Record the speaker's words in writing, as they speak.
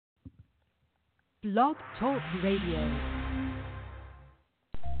Blog Talk Radio.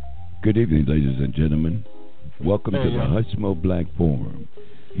 Good evening, ladies and gentlemen. Welcome to the Hushmo Black Forum.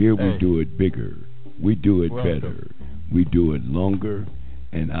 Here we do it bigger, we do it better, we do it longer,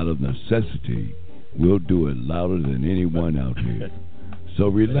 and out of necessity, we'll do it louder than anyone out here. So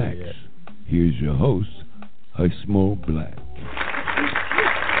relax. Here's your host, Hushmo Black.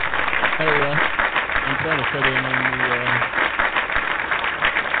 Hey, I'm trying to put in on the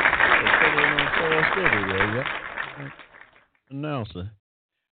announcer.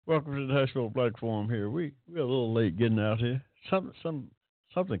 Welcome to the Hushmo Black Forum here. We're a little late getting out here. Something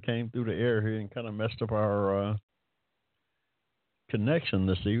came through the air here and kind of messed up our connection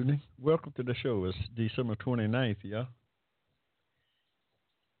this evening. Welcome to the show. It's December 29th, y'all.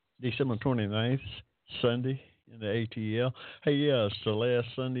 December 29th, Sunday in the ATL. Hey, yeah, it's the last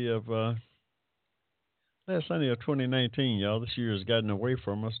Sunday of 2019, y'all. This year has gotten away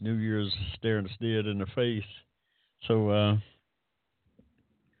from us. New Year's staring us dead in the face. So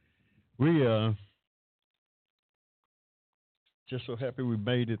we just so happy we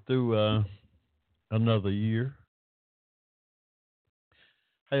made it through another year.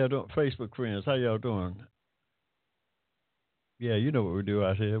 How y'all doing, Facebook friends? How y'all doing? Yeah, you know what we do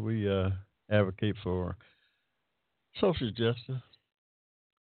out here. We advocate for social justice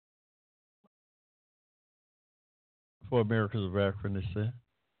for Americans of African descent.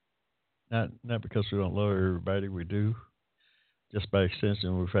 Not because we don't love everybody, we do. Just by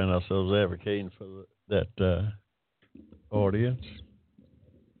extension, we find ourselves advocating for that audience.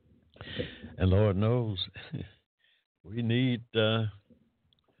 And Lord knows, we need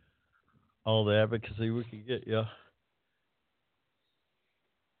all the advocacy we can get, y'all.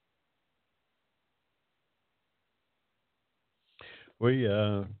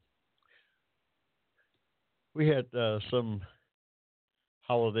 We had some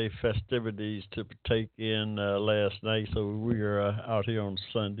holiday festivities to partake in last night, so we are out here on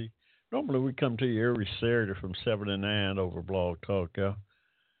Sunday. Normally we come to you every Saturday from 7 to 9 over Blog Talk.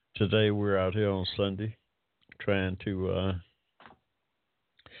 Today we're out here on Sunday trying to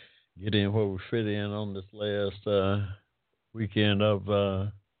get in where we fit in on this last weekend of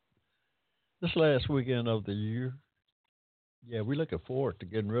the year. Yeah, we're looking forward to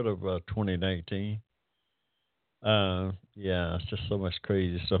getting rid of 2019. Yeah, it's just so much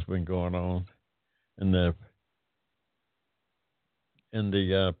crazy stuff been going on in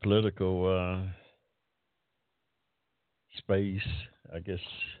the political space, I guess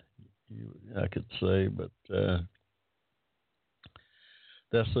I could say, but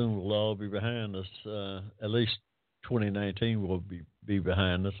that soon will all be behind us. At least 2019 will be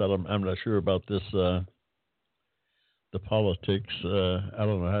behind us. I'm not sure about this. The politics. I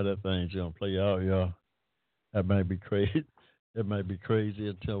don't know how that thing's gonna play out, y'all. That might be crazy. It might be crazy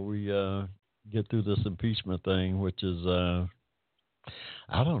until we get through this impeachment thing, which is I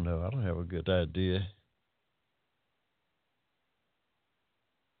don't know. I don't have a good idea.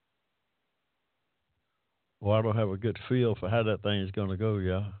 Well, I don't have a good feel for how that thing is going to go,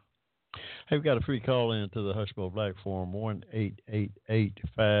 y'all. Hey, we've got a free call in to the Hushmo Black Forum,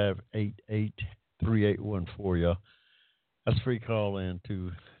 1-888-588-3814, y'all. That's a free call in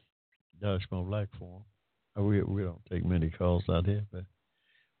to the Hushmo Black Forum. We don't take many calls out here, but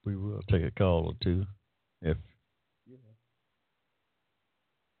we will take a call or two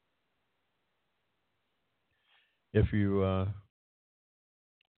if you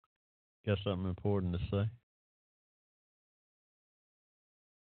got something important to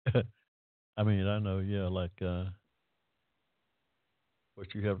say. I mean, I know, yeah, like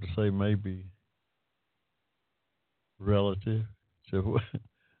what you have to say may be relative to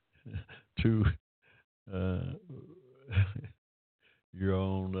your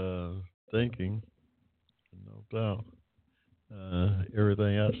own thinking, no doubt.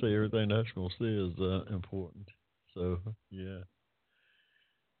 Everything I say, everything that's going to say is important. So, yeah.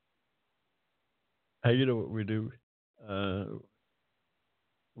 Hey, you know what we do?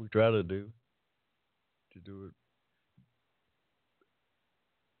 We try to do it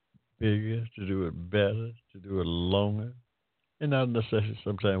bigger, to do it better, to do it longer. And not necessarily,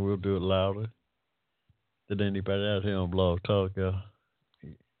 sometimes we'll do it louder than anybody out here on Blog Talk.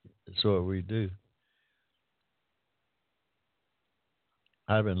 It's what we do.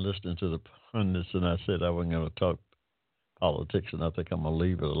 I've been listening to the pundits, and I said I wasn't going to talk politics, and I think I'm going to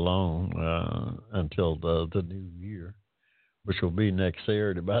leave it alone until the new year, which will be next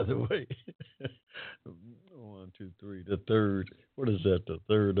Saturday, by the way. 1, 2, 3, the third. What is that? The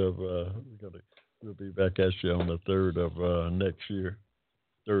third of we'll be back at you on the 3rd of next year,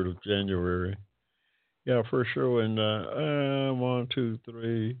 3rd of January. Yeah, first show in 1, 2,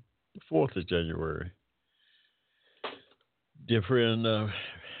 3. the 4th of January. Dear friend,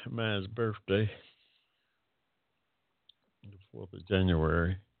 mine's birthday, the 4th of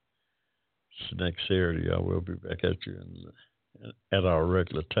January. It's next Saturday. I will be back at you at our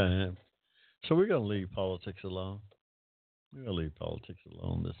regular time. So we're going to leave politics alone. We're going to leave politics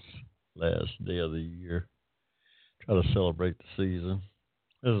alone this last day of the year. Try to celebrate the season.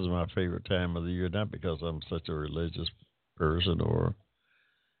 This is my favorite time of the year, not because I'm such a religious person or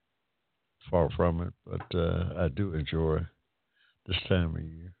far from it, but I do enjoy this time of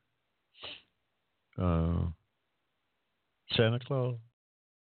year. Santa Claus.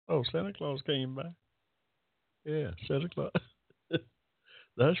 Oh, Santa Claus came by. Yeah, Santa Claus. The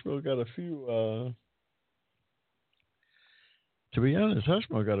Hushmo got a few. To be honest,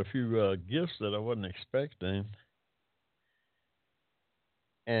 Hushmo got a few gifts that I wasn't expecting,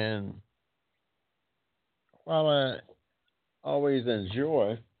 and while I always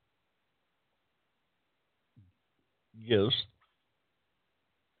enjoy gifts,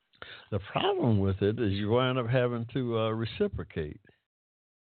 the problem with it is you wind up having to reciprocate.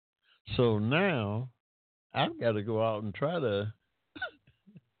 So now I've got to go out and try to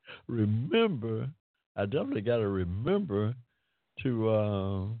remember. I definitely got to remember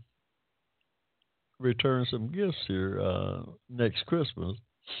to return some gifts here next Christmas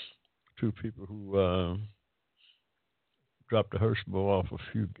to people who dropped a Hushmo off a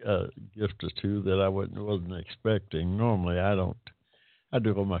few gifts or two that I wasn't expecting. Normally, I don't. I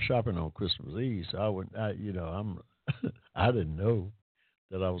do all my shopping on Christmas Eve, so I wouldn't. I didn't know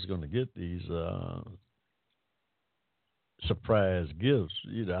that I was going to get these surprise gifts.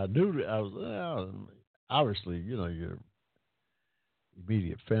 I knew that I was obviously, your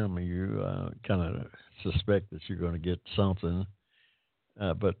immediate family, you kind of suspect that you're going to get something.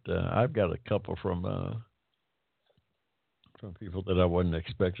 But I've got a couple from people that I wasn't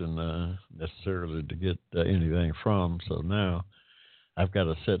expecting necessarily to get anything from. So now I've got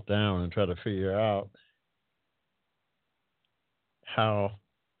to sit down and try to figure out how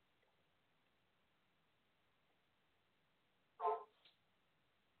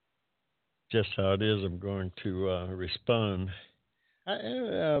how it is I'm going to respond.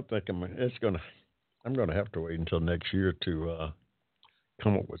 I think I'm going to have to wait until next year to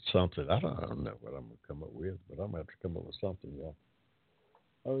come up with something. I don't know what I'm going to come up with, but I'm going to have to come up with something, y'all.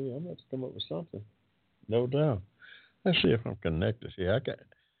 Oh yeah, I'm going to have to come up with something, no doubt. Let's see if I'm connected here.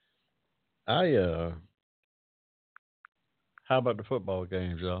 How about the football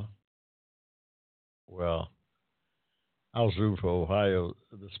games, y'all? Well, I was rooting for Ohio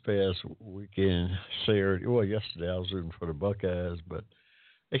this past weekend, Saturday. Well, yesterday I was rooting for the Buckeyes, but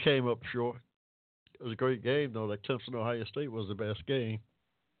they came up short. It was a great game, though. Like Clemson, Ohio State was the best game.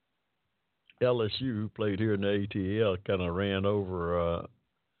 LSU, who played here in the ATL, kind of ran over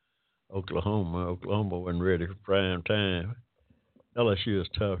Oklahoma. Oklahoma wasn't ready for prime time. LSU is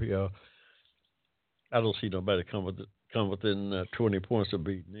tough, y'all. I don't see nobody come within 20 points of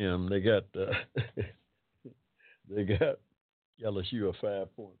beating them. They got they got LSU a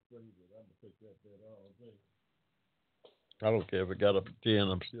 5-point favorite. I'm gonna take that bet all day. I don't care if it got up to 10.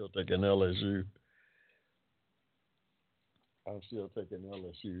 I'm still taking LSU. I'm still taking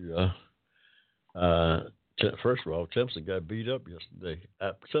LSU. First of all, Clemson got beat up yesterday.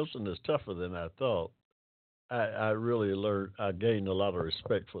 Clemson is tougher than I thought. I really learned. I gained a lot of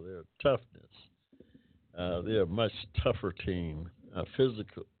respect for their toughness. They're a much tougher team,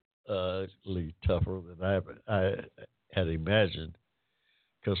 physically tougher than I had imagined.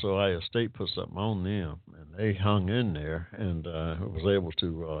 Because Ohio State put something on them, and they hung in there and was able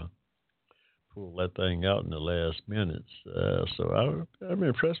to pull that thing out in the last minutes. So I'm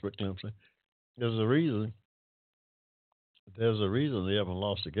impressed with Clemson. There's a reason they haven't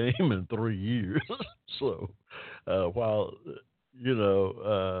lost a game in 3 years. So while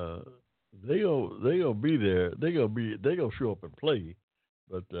they gonna be there, they gonna show up and play.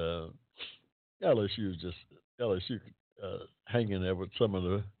 But LSU hanging there with some of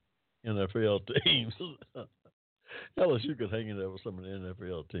the NFL teams. LSU could hang in there with some of the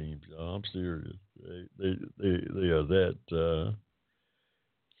NFL teams. I'm serious. They are that.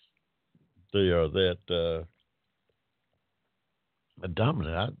 They are that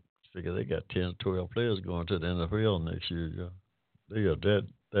dominant. I figure they got 10, 12 players going to the NFL next year. Yeah. They are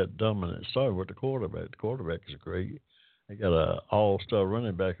that dominant. Starting with the quarterback. The quarterback is great. They got an all-star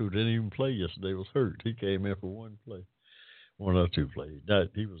running back who didn't even play yesterday. Was hurt. He came in for one or two plays.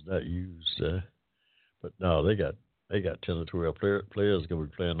 He was not used. But no, they got 10 or 12 players going to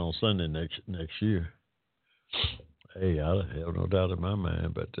be playing on Sunday next year. Hey, I have no doubt in my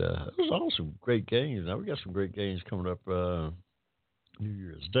mind. But it was also great games. Now we got some great games coming up New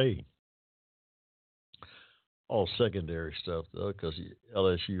Year's Day. All secondary stuff though, because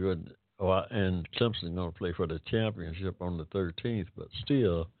LSU and Clemson going to play for the championship on the 13th. But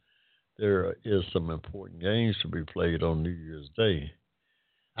still, there is some important games to be played on New Year's Day.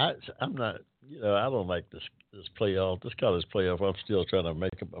 I'm not, I don't like this playoff, this college playoff. I'm still trying to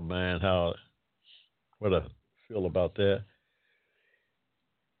make up my mind what I feel about that.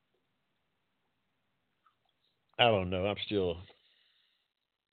 I don't know. I'm still.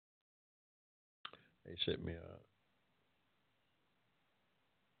 They sent me a.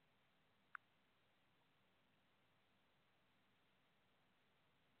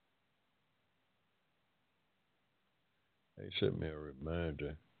 They sent me a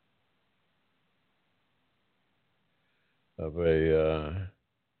reminder of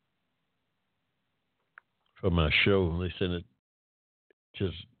for my show. They sent it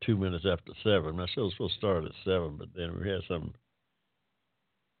just 2 minutes after 7. My show was supposed to start at 7, but then we had some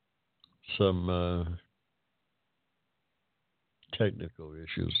technical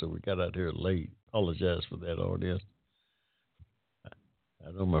issues, so we got out here late. Apologize for that, audience.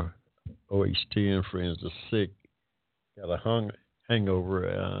 I know my OHTN friends are sick. Got a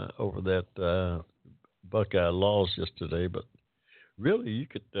hangover over that Buckeye loss yesterday, but really you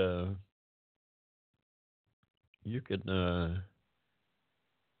could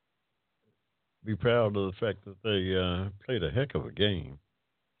be proud of the fact that they played a heck of a game.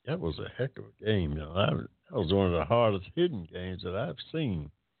 That was a heck of a game. That was one of the hardest hidden games that I've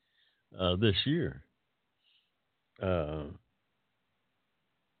seen this year.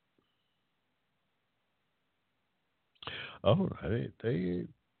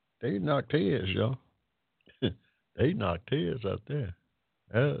 They knocked heads, y'all. They knocked heads out there.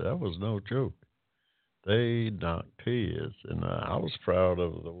 That was no joke. They knocked heads, and I was proud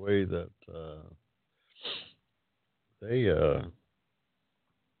of the way that they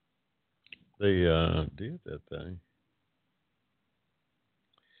did that thing.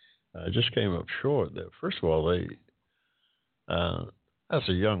 Just came up short. That first of all, as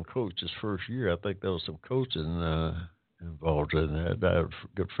a young coach, his first year, I think there was some coaching involved in that. A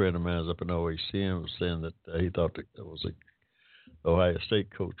good friend of mine up in OHCM was saying that he thought that it was a Ohio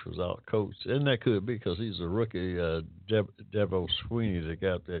State coach was out coached, and that could be because he's a rookie. Devo Sweeney, the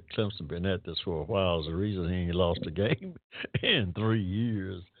guy that Clemson been at this for a while, is the reason he ain't lost a game in 3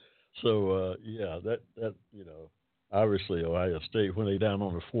 years. So that obviously Ohio State, when they down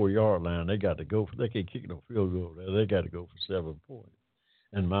on the 4-yard line, they got to go. They can't kick no field goal there. They got to go for 7 points.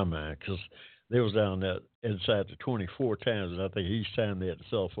 In my mind, because they was down there inside the 24 times, and I think each time they had to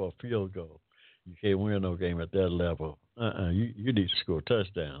settle for a field goal. You can't win no game at that level. You need to score a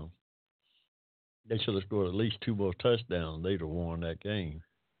touchdown. They should have scored at least 2 more touchdowns. They'd have won that game.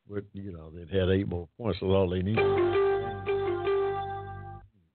 But, they'd had 8 more points. That's all they needed.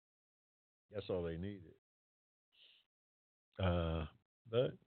 That's all they needed.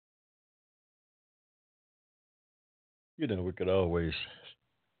 But, we could always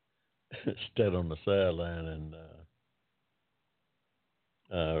stand on the sideline and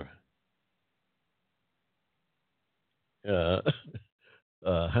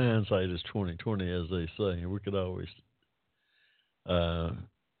hindsight is 20/20, as they say. We could always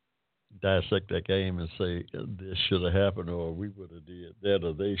dissect that game and say this should have happened, or we would have did that,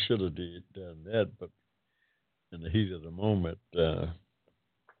 or they should have done that. But in the heat of the moment,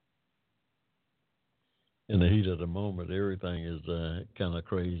 everything is kind of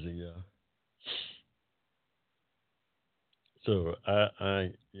crazy. So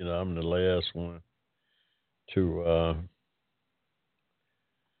I'm the last one to.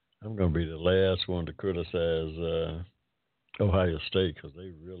 I'm going to be the last one to criticize Ohio State because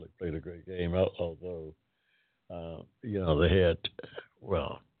they really played a great game. Although, they had,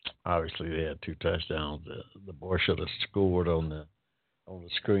 obviously they had 2 touchdowns. The boy should have scored on the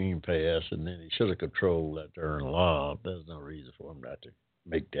screen pass, and then he should have controlled that darn lob. There's no reason for him not to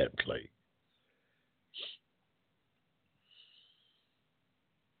make that play.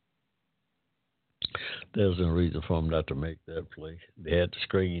 There's no reason for them not to make that play. They had the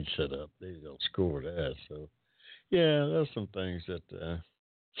screen set up. They don't score that. So, yeah, there's some things that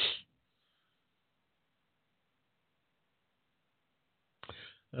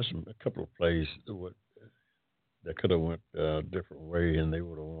there's a couple of plays that could have went a different way, and they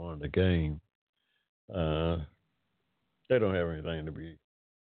would have won the game. They don't have anything to be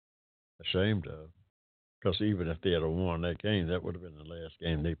ashamed of. Because even if they had won that game, that would have been the last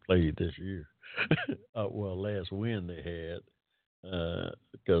game they played this year. Last win they had.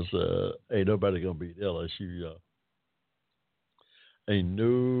 Because ain't nobody going to beat LSU. Ain't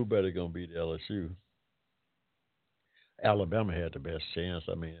nobody going to beat LSU. Alabama had the best chance.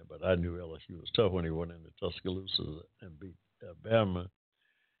 I mean, but I knew LSU was tough when he went into Tuscaloosa and beat Alabama.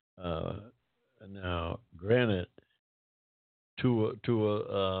 Uh, Now, granted, Tua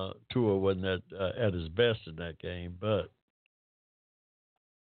wasn't at his best in that game, but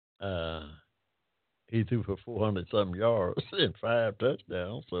uh, he threw for 400 something yards and 5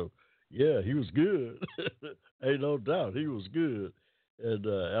 touchdowns. So, yeah, he was good. Ain't no doubt he was good. And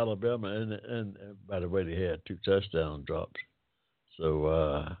Alabama, and by the way, they had 2 touchdown drops.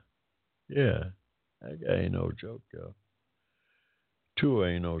 So, yeah, that guy ain't no joke, y'all. Tua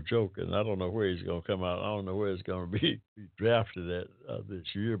ain't no joke, and I don't know where he's going to come out. I don't know where he's going to be drafted at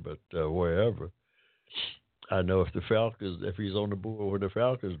this year, but wherever. I know if he's on the board when the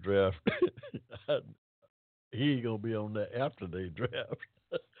Falcons draft, he ain't gonna be on that after they draft.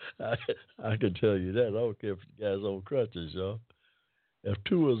 I, I can tell you that. I don't care if the guy's on crutches, y'all. If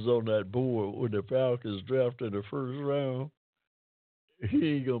Tua's on that board when the Falcons draft in the first round,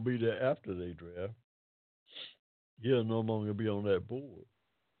 he ain't gonna be there after they draft. He'll no longer be on that board.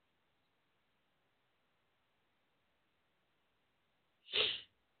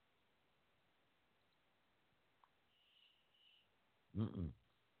 Mm-mm.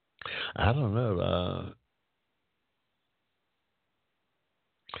 I don't know.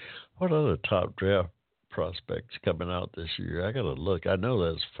 What other top draft prospects coming out this year? I gotta look. I know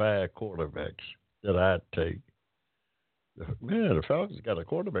there's 5 quarterbacks that I'd take. Man, the Falcons got a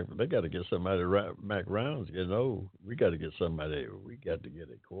quarterback, but they got to get somebody. Mac Brown's getting old. We got to get somebody. We got to get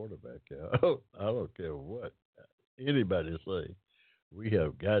a quarterback. I don't care what anybody say. We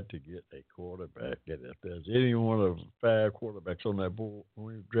have got to get a quarterback. And if there's any one of 5 quarterbacks on that board when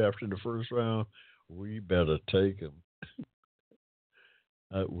we draft in the first round, we better take them.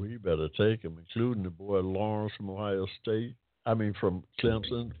 We better take them, including the boy Lawrence from Ohio State. I mean, from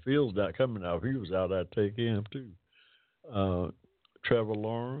Clemson. Fields not coming out. If he was out, I'd take him too. Trevor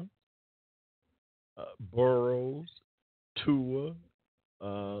Lawrence, Burrows, Tua,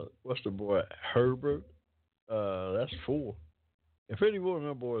 what's the boy, Herbert? That's 4. If any one of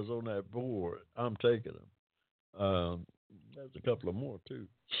them boys on that board, I'm taking them. There's a couple of more too.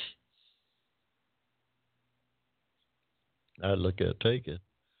 I'd look at taking.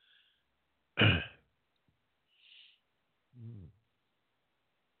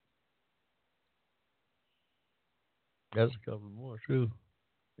 There's a couple more too,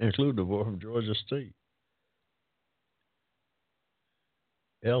 including the boy from Georgia State,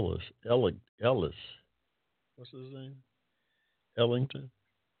 Ellis. What's his name? Ellington.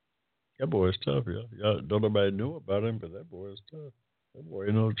 That boy is tough, y'all. Don't nobody know about him, but that boy is tough. That boy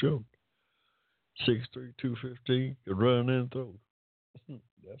ain't no joke. 6'3", 215, can run and throw.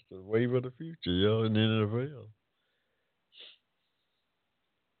 That's the wave of the future, y'all, in the NFL.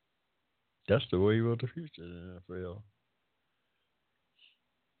 That's the wave of the future in the NFL.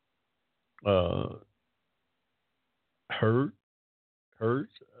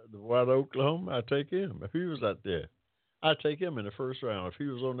 Hurts, the Wild Oklahoma, I take him. If he was out there, I'd take him in the first round. If he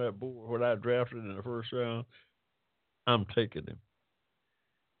was on that board when I drafted in the first round, I'm taking him.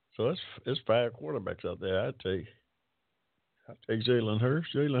 So it's 5 quarterbacks out there I'd take. I'd take Jalen Hurts.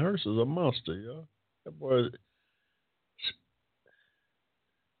 Jalen Hurts is a monster, y'all. That boy.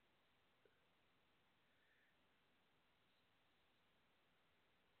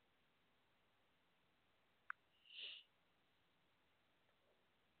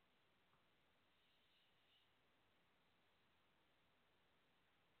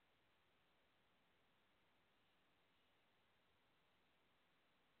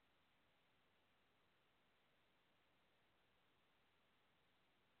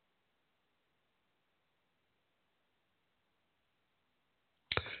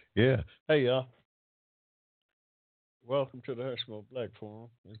 Yeah. Hey, y'all. Welcome to the Hushmo Black Forum.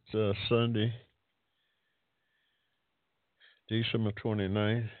 It's Sunday, December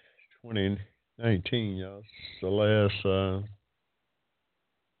 29th, 2019, y'all. It's the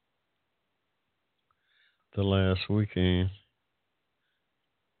last weekend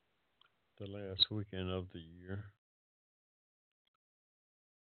of the year.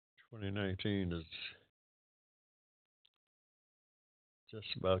 2019 is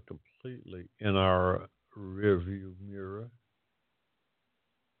just about completely in our rearview mirror.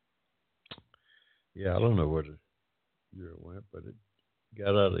 Yeah, I don't know where the year went, but it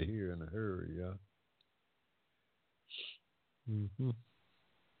got out of here in a hurry, yeah.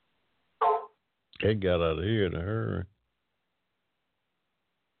 It got out of here in a hurry.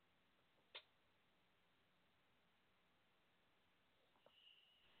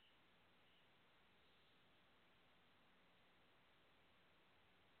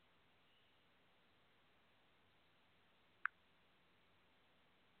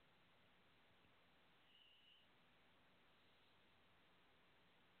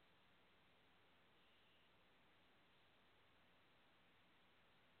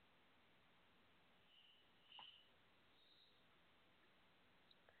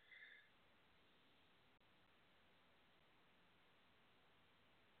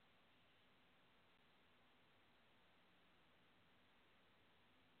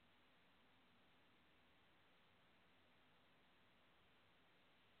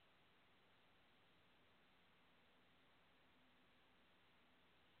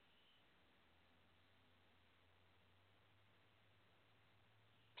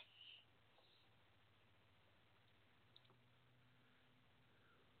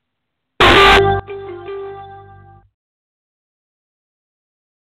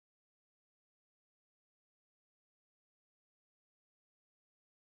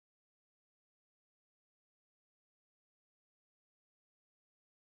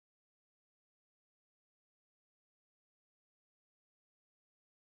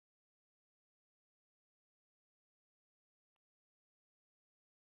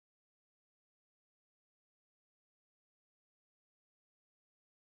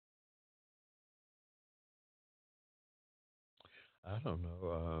 I don't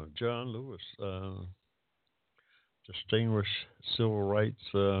know. John Lewis, distinguished civil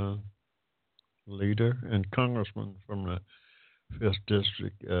rights leader and congressman from the fifth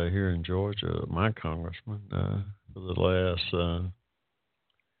district here in Georgia. My congressman for the last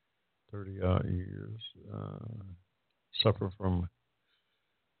 30 odd years. Suffer from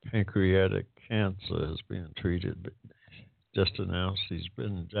pancreatic cancer, has been treated. Just announced he's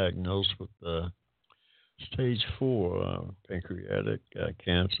been diagnosed with stage 4 pancreatic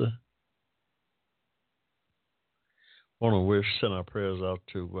cancer. Want to send our prayers out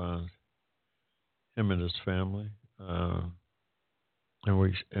to him and his family, and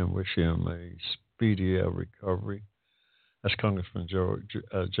wish him a speedy recovery. That's Congressman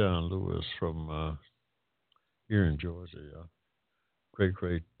John Lewis from here in Georgia.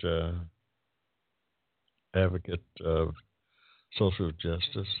 Great advocate of social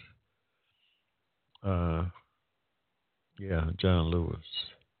justice. John Lewis.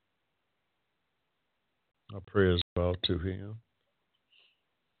 Our prayers go out to him.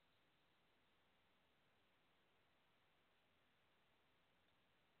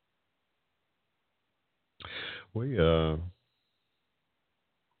 We see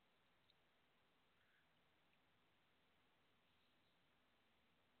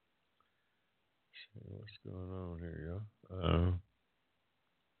what's going on here, y'all.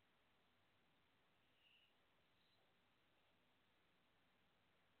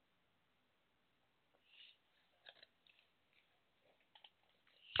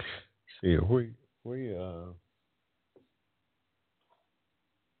 See, we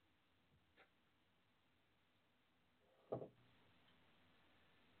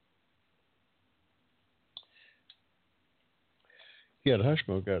the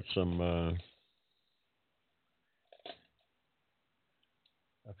Hushmo got some a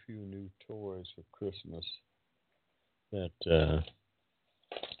few new toys for Christmas that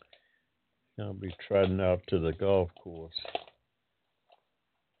I'll be trotting out to the golf course.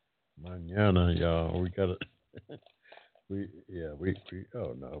 Mañana, y'all, we got it. we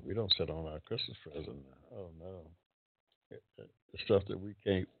oh no, we don't sit on our Christmas present now. Oh no, the stuff that we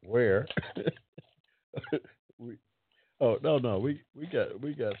can't wear. we no, we got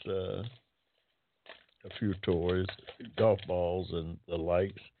a few toys, golf balls and the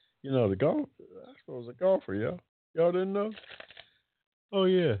likes. You know, the golf. I suppose a golfer, y'all didn't know. Oh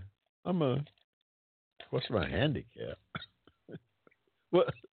yeah, I'm a. What's my handicap?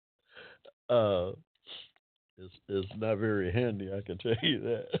 What? Uh, it's not very handy. I can tell you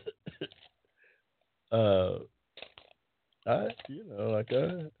that. I you know like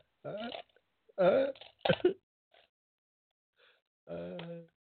I I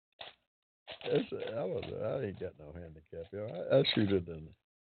don't know. I ain't got no handicap, I shoot it in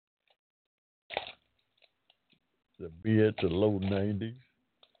the mid to low 90s.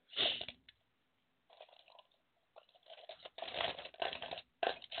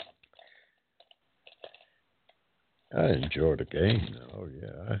 I enjoy the game. Oh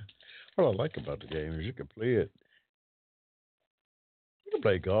yeah. What I like about the game is you can play it. You can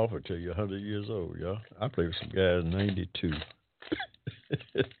play golf until you're 100 years old, y'all. I played with some guys 92.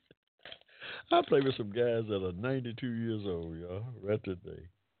 I played with some guys that are 92 years old, y'all, right today.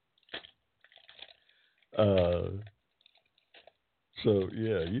 So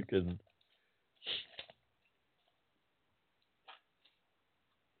yeah, you can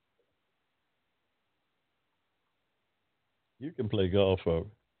play golf for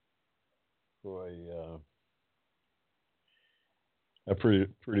a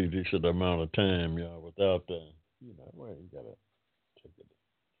pretty decent amount of time, y'all, without well, you gotta take it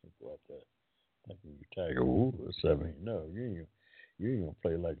think about that. Thinking you Tiger Woods. I mean, no, you ain't gonna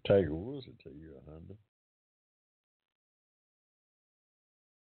play like Tiger Woods until you're 100.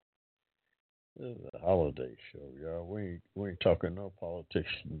 This is a holiday show, y'all. We ain't talking no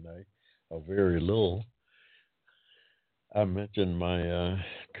politics tonight, or very little. I mentioned my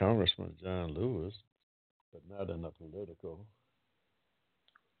Congressman John Lewis, but not in a political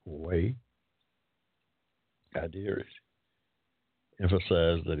way. I did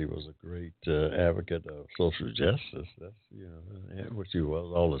emphasize that he was a great advocate of social justice. That's which he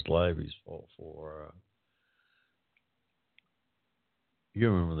was all his life. He's fought for. You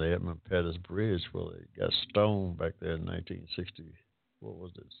remember the Edmund Pettus Bridge? Well, it got stoned back there in 1960. What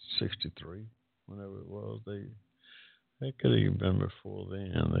was it? 63, whenever it was. They could have even been before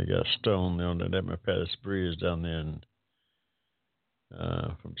then. They got stoned on the Edmund Pettus Bridge down there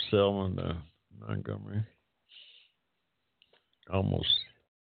from Selma to Montgomery. Almost,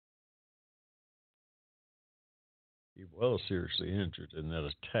 he was seriously injured in that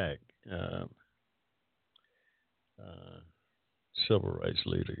attack. civil rights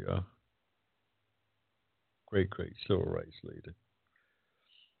leader, y'all. Great, great civil rights leader.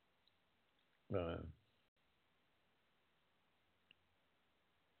 Uh,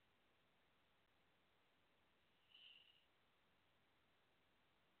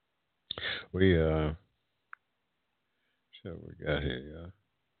 we so we got here, y'all.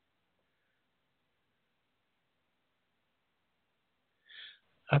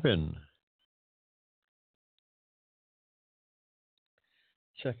 I've been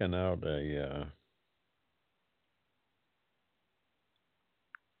checking out a uh,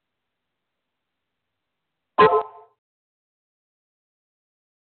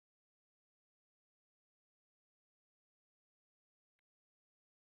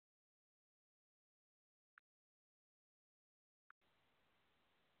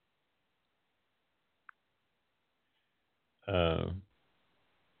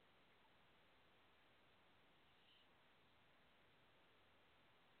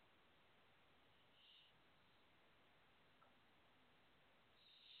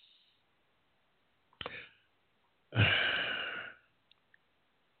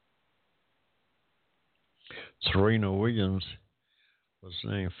 Serena Williams was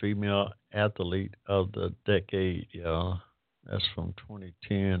named Female Athlete of the Decade, y'all. That's from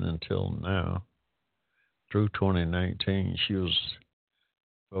 2010 until now, through 2019. She was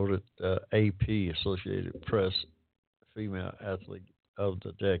voted AP, Associated Press, Female Athlete of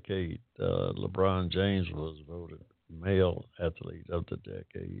the Decade. LeBron James was voted Male Athlete of the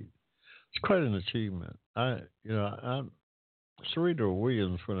Decade. It's quite an achievement. Serena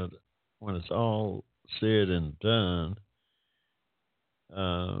Williams, when it's all said and done,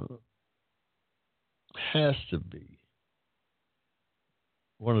 uh, has to be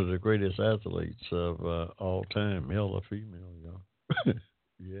one of the greatest athletes of all time, male or female, y'all.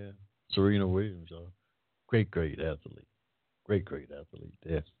 Yeah, Serena Williams, y'all. Great, great athlete. Great, great athlete.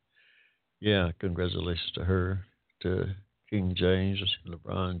 Yeah. Yeah, congratulations to her, to King James,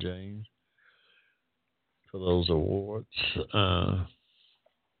 LeBron James, for those awards. Uh,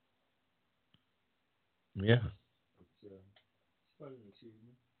 yeah. Quite an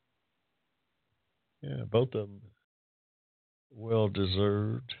achievement. Yeah, both of them well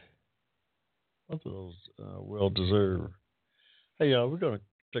deserved. Both of those well deserved. Hey, y'all, we're going to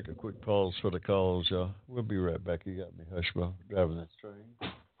take a quick pause for the calls, y'all. We'll be right back. You got me, Hushmo, driving this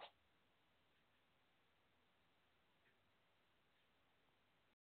train.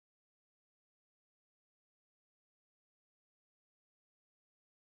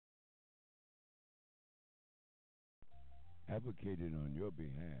 Advocated on your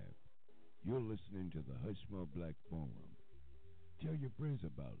behalf, you're listening to the Hushmo Black Forum. Tell your friends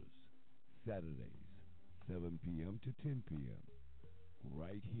about us. Saturdays, 7 p.m. to 10 p.m.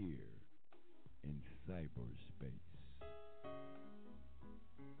 right here in cyberspace.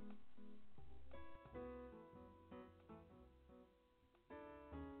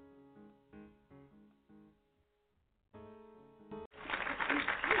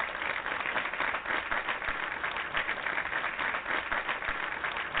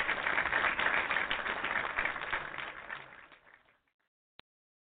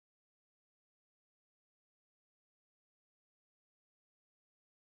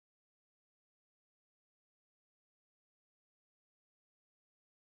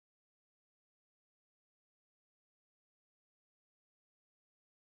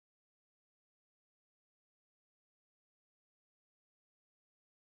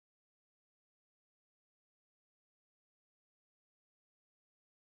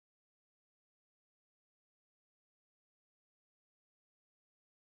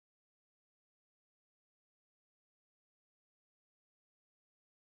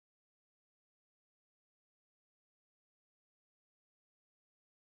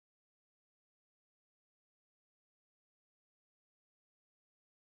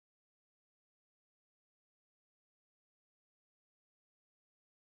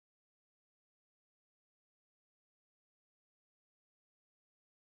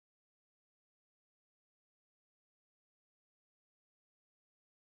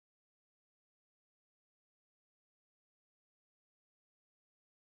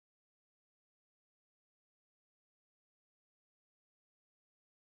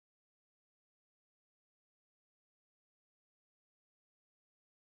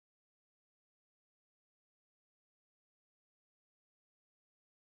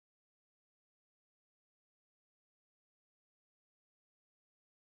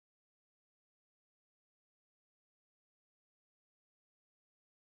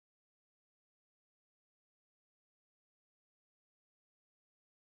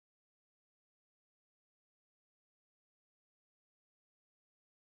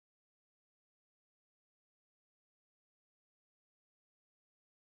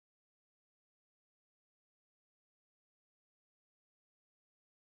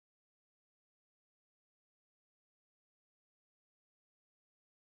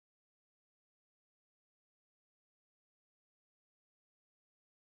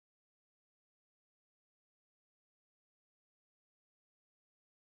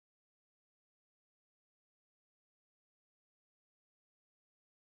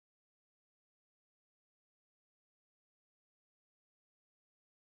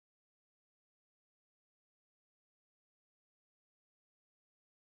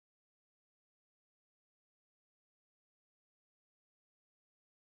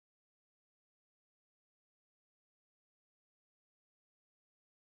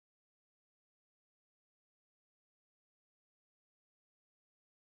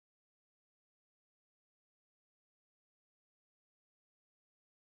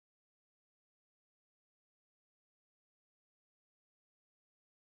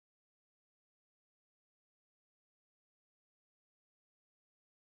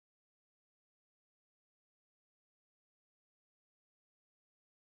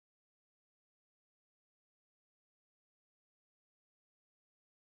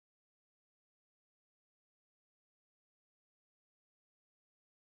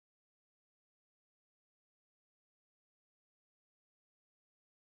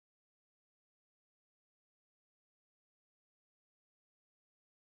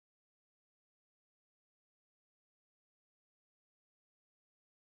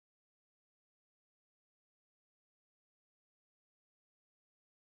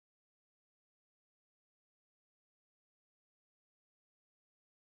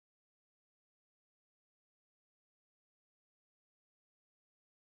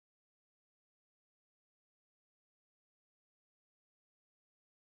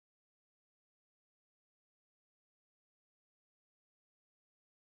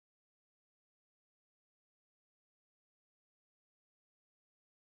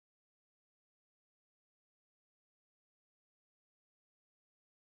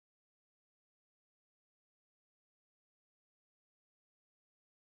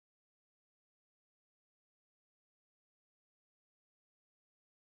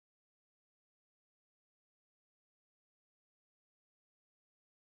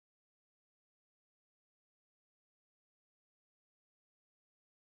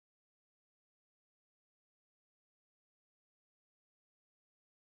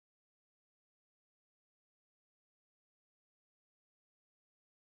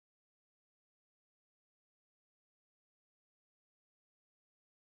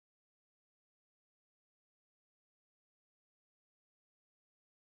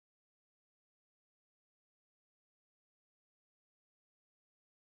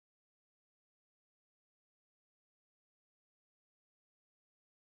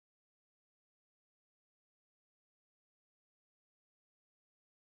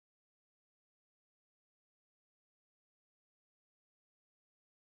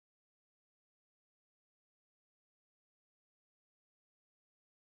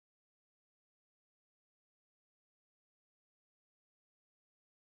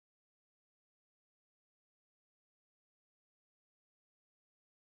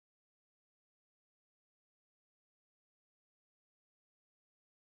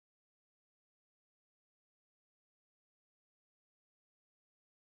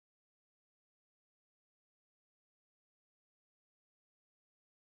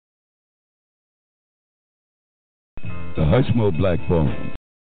 The Hushmo Black Forum.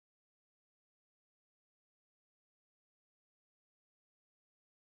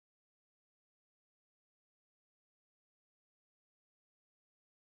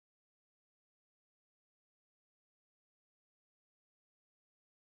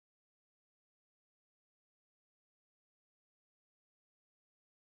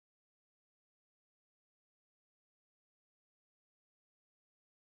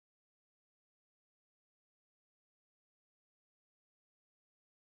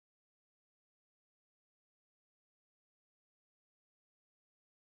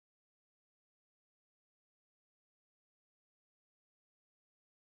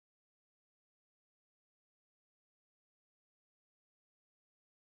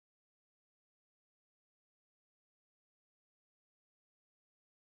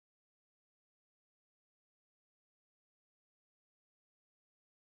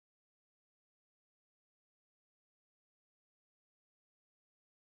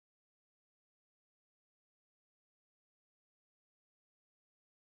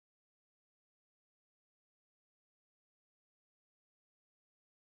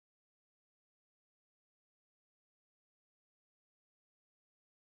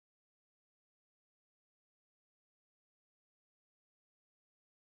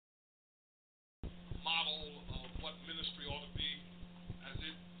 Model of what ministry ought to be as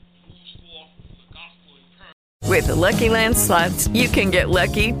it moves forth the gospel in turn. With the Lucky Land Slots, you can get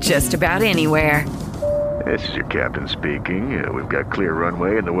lucky just about anywhere. This is your captain speaking. We've got clear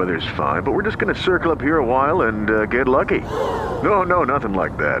runway and the weather's fine, but we're just going to circle up here a while and get lucky. No, nothing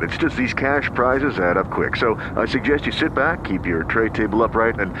like that. It's just these cash prizes add up quick. So I suggest you sit back, keep your tray table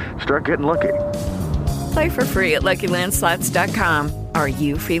upright, and start getting lucky. Play for free at LuckyLandSlots.com. Are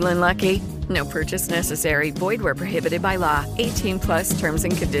you feeling lucky? No purchase necessary. Void where prohibited by law. 18+ terms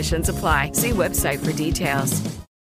and conditions apply. See website for details.